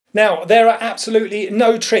Now, there are absolutely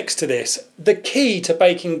no tricks to this. The key to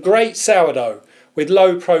baking great sourdough with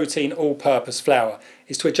low protein all-purpose flour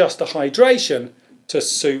is to adjust the hydration to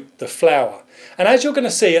suit the flour. And as you're going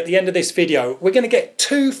to see at the end of this video, we're going to get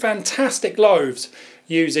two fantastic loaves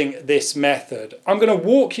using this method. I'm going to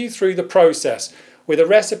walk you through the process with a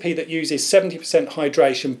recipe that uses 70%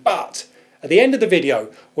 hydration, but at the end of the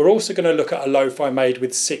video, we're also going to look at a loaf I made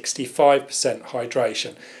with 65%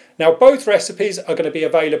 hydration. Now, both recipes are going to be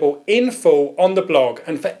available in full on the blog,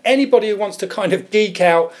 and for anybody who wants to kind of geek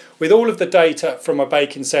out with all of the data from my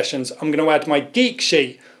baking sessions, I'm going to add my geek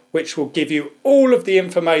sheet, which will give you all of the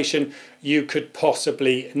information you could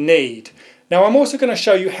possibly need. Now, I'm also going to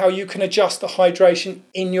show you how you can adjust the hydration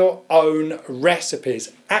in your own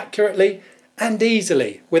recipes accurately and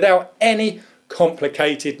easily without any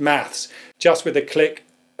complicated maths, just with a click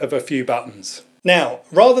of a few buttons. Now,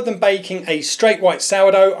 rather than baking a straight white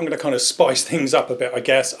sourdough, I'm going to kind of spice things up a bit, I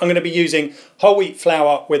guess. I'm going to be using whole wheat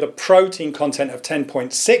flour with a protein content of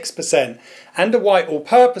 10.6% and a white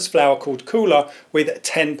all-purpose flour called cooler with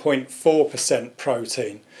 10.4%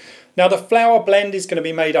 protein. Now, the flour blend is going to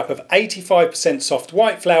be made up of 85% soft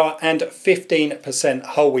white flour and 15%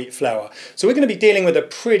 whole wheat flour. So we're going to be dealing with a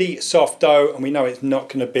pretty soft dough, and we know it's not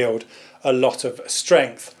going to build a lot of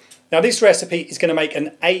strength. Now, this recipe is going to make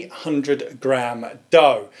an 800 gram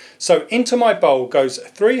dough. So into my bowl goes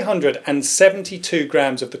 372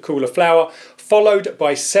 grams of the cooler flour, followed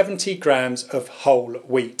by 70 grams of whole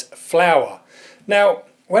wheat flour. Now,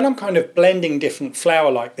 when I'm kind of blending different flour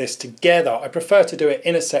like this together, I prefer to do it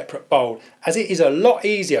in a separate bowl, as it is a lot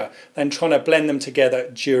easier than trying to blend them together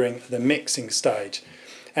during the mixing stage.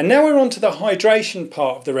 And now we're on to the hydration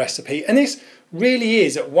part of the recipe, and this really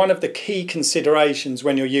is one of the key considerations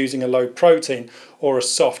when you're using a low protein or a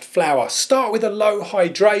soft flour. Start with a low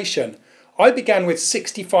hydration. I began with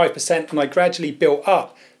 65% and I gradually built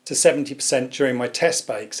up to 70% during my test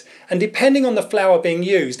bakes. And depending on the flour being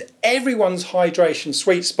used, everyone's hydration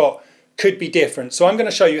sweet spot could be different. So I'm going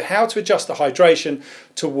to show you how to adjust the hydration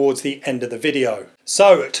towards the end of the video.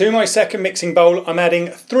 So to my second mixing bowl, I'm adding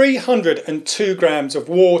 302 grams of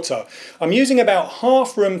water. I'm using about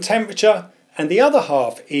half room temperature, and the other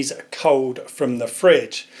half is cold from the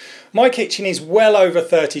fridge. My kitchen is well over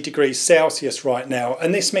 30 degrees Celsius right now,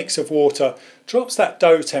 and this mix of water drops that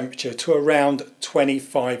dough temperature to around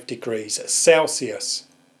 25 degrees Celsius.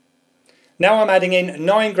 Now I'm adding in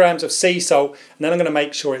 9 grams of sea salt, and then I'm going to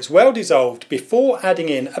make sure it's well dissolved before adding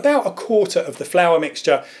in about a quarter of the flour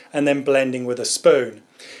mixture and then blending with a spoon.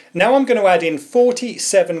 Now I'm going to add in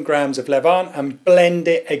 47 grams of levain and blend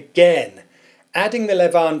it again. Adding the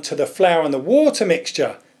levain to the flour and the water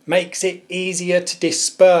mixture makes it easier to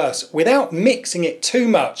disperse without mixing it too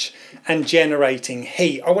much and generating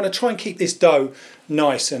heat. I want to try and keep this dough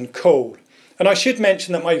nice and cool. And I should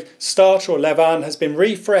mention that my starter or levain has been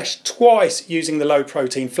refreshed twice using the low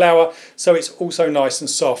protein flour, so it's also nice and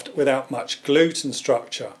soft without much gluten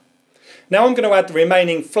structure. Now I'm going to add the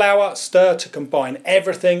remaining flour, stir to combine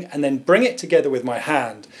everything, and then bring it together with my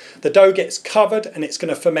hand. The dough gets covered and it's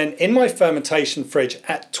going to ferment in my fermentation fridge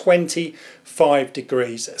at 25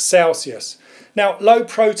 degrees Celsius. Now, low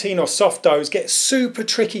protein or soft doughs get super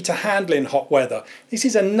tricky to handle in hot weather. This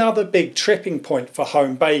is another big tripping point for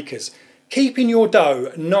home bakers. Keeping your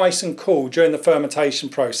dough nice and cool during the fermentation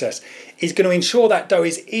process is going to ensure that dough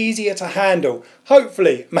is easier to handle,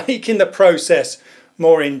 hopefully making the process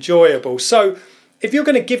more enjoyable. So if you're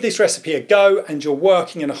going to give this recipe a go and you're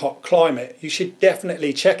working in a hot climate, you should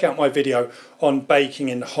definitely check out my video on baking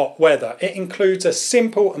in hot weather. It includes a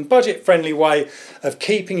simple and budget-friendly way of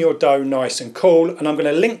keeping your dough nice and cool, and I'm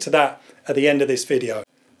going to link to that at the end of this video.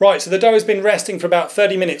 Right, so the dough has been resting for about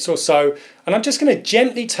 30 minutes or so, and I'm just going to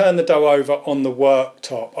gently turn the dough over on the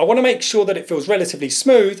worktop. I want to make sure that it feels relatively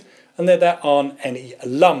smooth and that there aren't any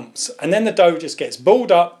lumps. And then the dough just gets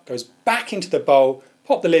balled up, goes back into the bowl,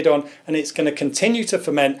 pop the lid on, and it's going to continue to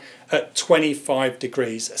ferment at 25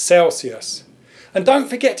 degrees Celsius. And don't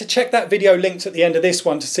forget to check that video linked at the end of this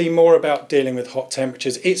one to see more about dealing with hot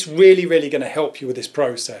temperatures. It's really going to help you with this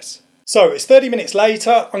process. So it's 30 minutes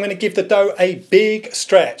later. I'm going to give the dough a big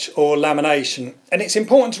stretch or lamination. And it's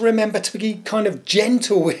important to remember to be kind of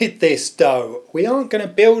gentle with this dough. We aren't going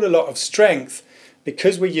to build a lot of strength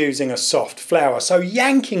because we're using a soft flour. So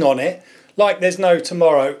yanking on it like there's no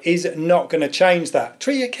tomorrow is not going to change that.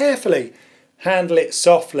 Treat it carefully, handle it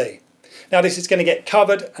softly. Now this is going to get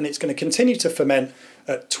covered and it's going to continue to ferment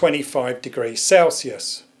at 25 degrees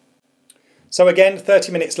Celsius. So again,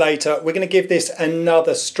 30 minutes later, we're going to give this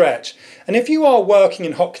another stretch. And if you are working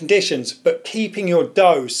in hot conditions but keeping your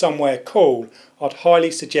dough somewhere cool, I'd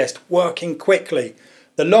highly suggest working quickly.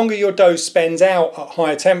 The longer your dough spends out at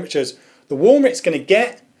higher temperatures, the warmer it's going to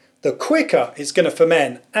get, the quicker it's going to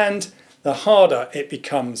ferment, and the harder it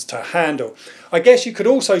becomes to handle. I guess you could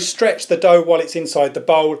also stretch the dough while it's inside the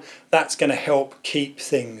bowl. That's going to help keep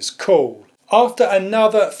things cool. After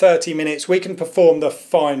another 30 minutes, we can perform the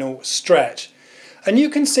final stretch. And you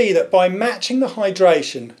can see that by matching the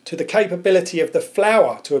hydration to the capability of the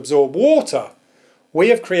flour to absorb water, we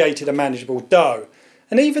have created a manageable dough.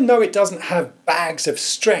 And even though it doesn't have bags of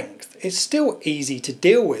strength, it's still easy to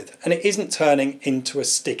deal with, and it isn't turning into a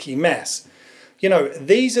sticky mess. You know,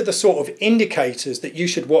 these are the sort of indicators that you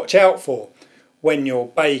should watch out for when you're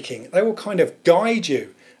baking. They will kind of guide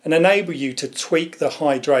you and enable you to tweak the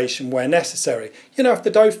hydration where necessary. You know, if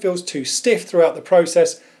the dough feels too stiff throughout the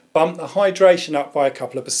process, bump the hydration up by a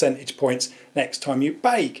couple of percentage points next time you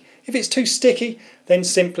bake. If it's too sticky, then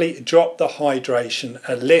simply drop the hydration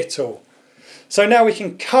a little. So now we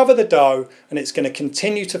can cover the dough, and it's going to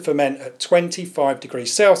continue to ferment at 25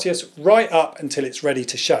 degrees Celsius right up until it's ready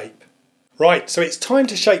to shape. Right, so it's time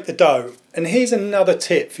to shape the dough, and here's another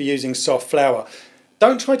tip for using soft flour.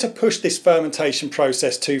 Don't try to push this fermentation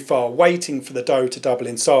process too far, waiting for the dough to double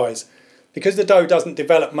in size. Because the dough doesn't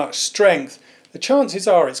develop much strength, the chances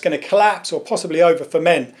are it's going to collapse or possibly over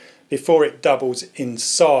ferment before it doubles in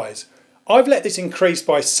size. I've let this increase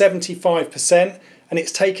by 75%, and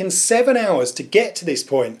it's taken 7 hours to get to this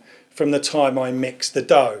point from the time I mixed the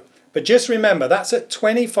dough. But just remember, that's at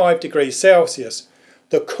 25 degrees Celsius.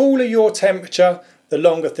 The cooler your temperature, the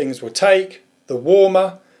longer things will take, the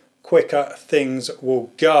warmer, quicker things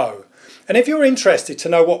will go. And if you're interested to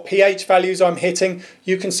know what pH values I'm hitting,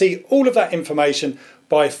 you can see all of that information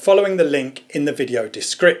by following the link in the video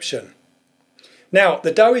description. Now,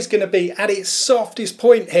 the dough is going to be at its softest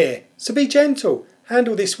point here, so be gentle.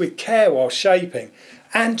 Handle this with care while shaping,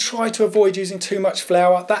 and try to avoid using too much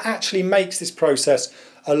flour. That actually makes this process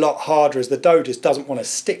a lot harder, as the dough just doesn't want to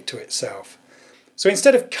stick to itself. So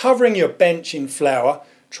instead of covering your bench in flour,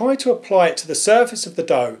 try to apply it to the surface of the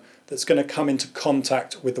dough that's going to come into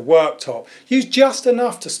contact with the worktop. Use just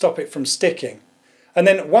enough to stop it from sticking. And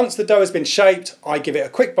then once the dough has been shaped, I give it a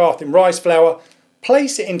quick bath in rice flour,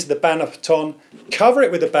 place it into the baton, cover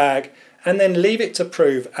it with a bag, and then leave it to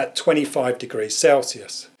prove at 25 degrees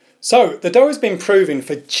Celsius. So the dough has been proving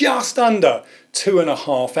for just under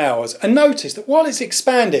 2.5 hours, and notice that while it's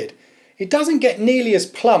expanded, it doesn't get nearly as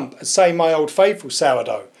plump as, say, my Old Faithful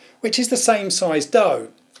sourdough, which is the same size dough.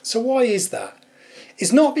 So why is that?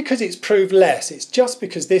 It's not because it's proved less, it's just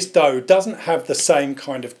because this dough doesn't have the same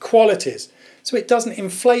kind of qualities, so it doesn't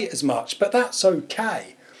inflate as much, but that's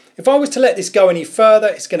okay. If I was to let this go any further,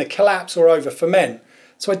 it's going to collapse or over ferment,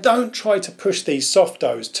 so I don't try to push these soft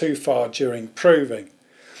doughs too far during proving.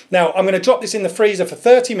 Now I'm going to drop this in the freezer for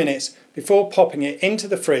 30 minutes before popping it into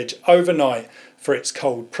the fridge overnight for its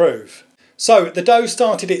cold proof. So the dough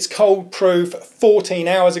started its cold proof 14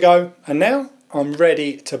 hours ago, and now I'm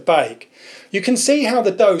ready to bake. You can see how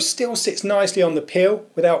the dough still sits nicely on the peel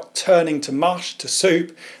without turning to mush, to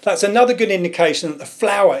soup. That's another good indication that the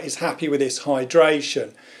flour is happy with its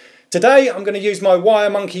hydration. Today I'm going to use my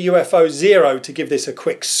Wiremonkey UFO Zero to give this a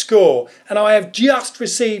quick score, and I have just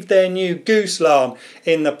received their new goose alarm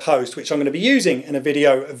in the post, which I'm going to be using in a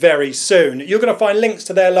video very soon. You're going to find links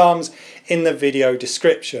to their alarms in the video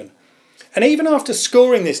description. And even after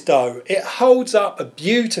scoring this dough, it holds up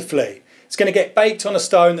beautifully. It's going to get baked on a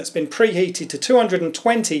stone that's been preheated to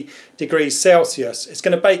 220 degrees Celsius. It's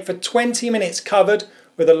going to bake for 20 minutes covered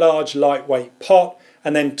with a large lightweight pot,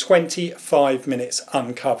 and then 25 minutes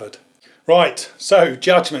uncovered. Right, so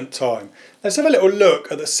judgment time. Let's have a little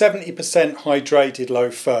look at the 70% hydrated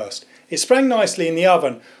loaf first. It sprang nicely in the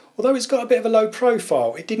oven, although it's got a bit of a low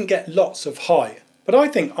profile. It didn't get lots of height, but I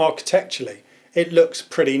think architecturally it looks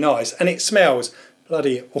pretty nice, and it smells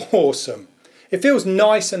bloody awesome. It feels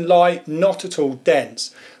nice and light, not at all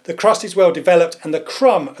dense. The crust is well developed, and the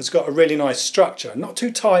crumb has got a really nice structure, not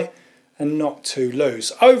too tight and not too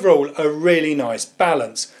loose. Overall, a really nice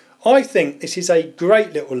balance. I think this is a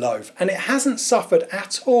great little loaf, and it hasn't suffered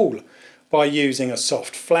at all by using a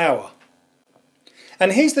soft flour.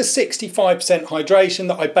 And here's the 65% hydration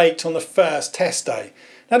that I baked on the first test day.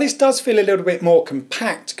 Now this does feel a little bit more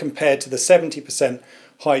compact compared to the 70%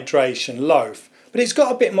 hydration loaf, but it's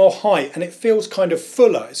got a bit more height and it feels kind of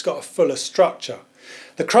fuller. It's got a fuller structure.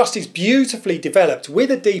 The crust is beautifully developed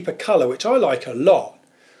with a deeper colour, which I like a lot.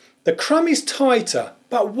 The crumb is tighter,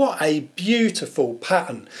 but what a beautiful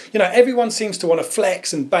pattern. You know, everyone seems to want to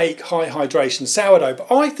flex and bake high hydration sourdough,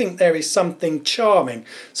 but I think there is something charming,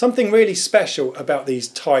 something really special about these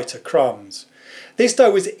tighter crumbs. This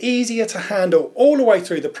dough was easier to handle all the way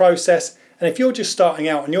through the process, And if you're just starting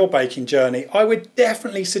out on your baking journey, I would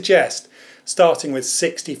definitely suggest starting with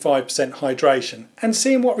 65% hydration and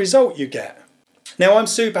seeing what result you get. Now, I'm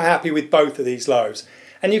super happy with both of these loaves,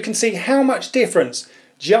 and you can see how much difference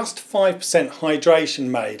just 5% hydration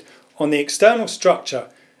made on the external structure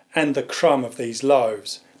and the crumb of these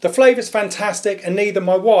loaves. The flavour's fantastic, and neither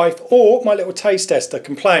my wife or my little taste tester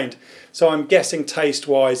complained, so I'm guessing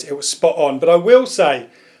taste-wise it was spot on. But I will say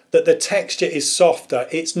that the texture is softer.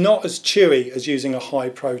 It's not as chewy as using a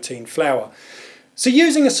high-protein flour. So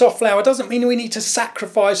using a soft flour doesn't mean we need to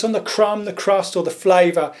sacrifice on the crumb, the crust or the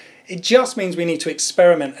flavour. It just means we need to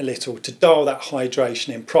experiment a little to dial that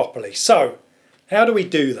hydration in properly. So how do we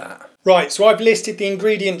do that? Right, so I've listed the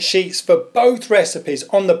ingredient sheets for both recipes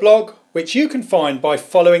on the blog, which you can find by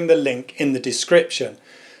following the link in the description.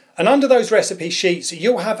 And under those recipe sheets,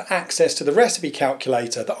 you'll have access to the recipe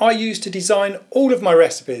calculator that I use to design all of my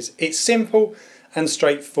recipes. It's simple and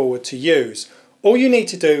straightforward to use. All you need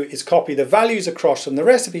to do is copy the values across from the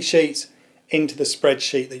recipe sheets into the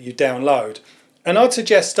spreadsheet that you download. And I'd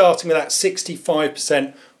suggest starting with that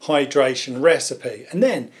 65% hydration recipe. And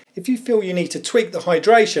then if you feel you need to tweak the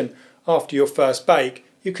hydration after your first bake,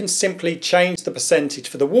 you can simply change the percentage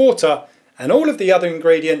for the water, and all of the other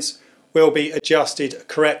ingredients will be adjusted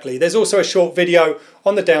correctly. There's also a short video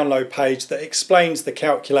on the download page that explains the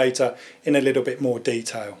calculator in a little bit more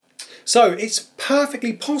detail. So it's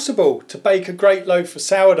perfectly possible to bake a great loaf of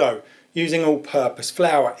sourdough using all-purpose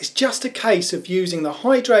flour. It's just a case of using the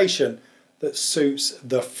hydration that suits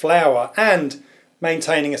the flour and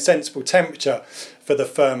maintaining a sensible temperature for the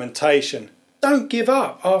fermentation. Don't give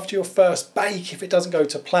up after your first bake if it doesn't go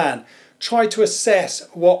to plan. Try to assess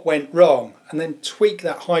what went wrong and then tweak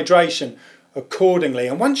that hydration accordingly.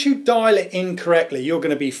 And once you dial it in correctly, you're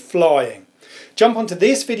going to be flying. Jump onto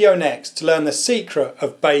this video next to learn the secret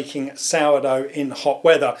of baking sourdough in hot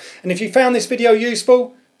weather. And if you found this video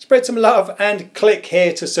useful, spread some love and click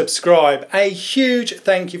here to subscribe. A huge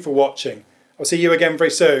thank you for watching. I'll see you again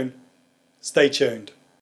very soon. Stay tuned.